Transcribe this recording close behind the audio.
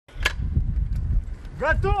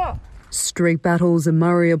Street battles in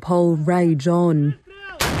Mariupol rage on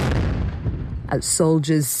as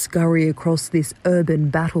soldiers scurry across this urban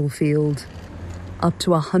battlefield. Up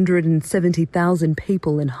to 170,000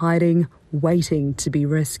 people in hiding, waiting to be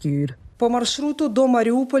rescued.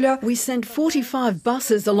 We sent 45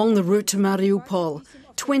 buses along the route to Mariupol.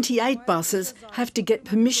 28 buses have to get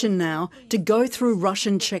permission now to go through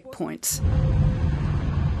Russian checkpoints.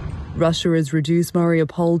 Russia has reduced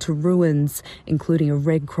Mariupol to ruins, including a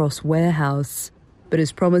Red Cross warehouse, but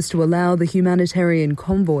has promised to allow the humanitarian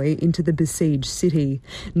convoy into the besieged city.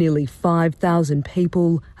 Nearly 5,000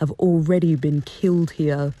 people have already been killed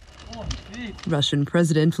here. Russian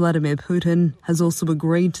President Vladimir Putin has also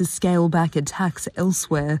agreed to scale back attacks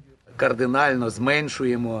elsewhere. What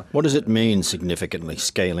does it mean, significantly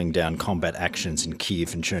scaling down combat actions in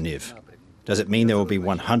Kyiv and Cherniv? Does it mean there will be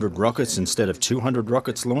 100 rockets instead of 200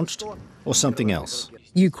 rockets launched? Or something else?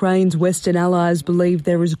 Ukraine's Western allies believe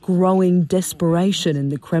there is growing desperation in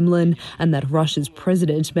the Kremlin and that Russia's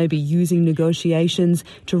president may be using negotiations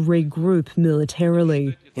to regroup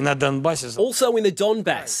militarily. Also in the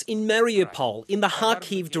Donbass, in Mariupol, in the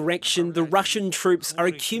Kharkiv direction, the Russian troops are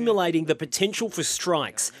accumulating the potential for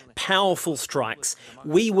strikes, powerful strikes.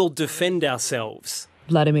 We will defend ourselves.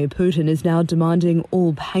 Vladimir Putin is now demanding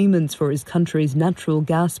all payments for his country's natural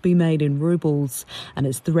gas be made in rubles and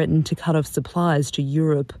has threatened to cut off supplies to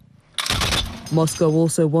Europe. Moscow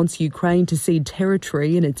also wants Ukraine to cede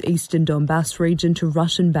territory in its eastern Donbass region to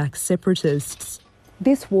Russian-backed separatists.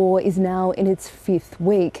 This war is now in its 5th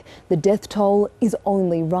week. The death toll is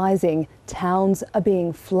only rising. Towns are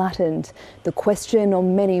being flattened. The question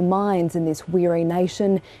on many minds in this weary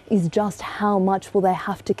nation is just how much will they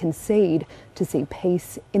have to concede to see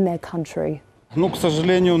peace in their country.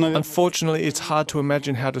 Unfortunately, it's hard to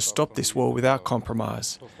imagine how to stop this war without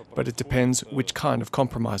compromise, but it depends which kind of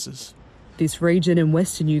compromises. This region in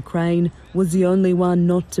western Ukraine was the only one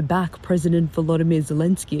not to back President Volodymyr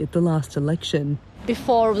Zelensky at the last election.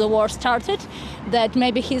 Before the war started, that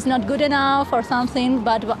maybe he's not good enough or something,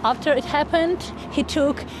 but after it happened, he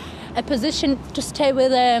took a position to stay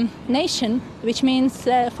with the nation, which means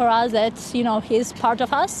for us that, he's part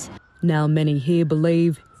of us. Now many here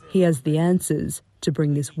believe he has the answers to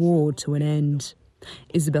bring this war to an end.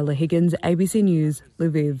 Isabella Higgins, ABC News,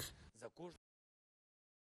 Lviv.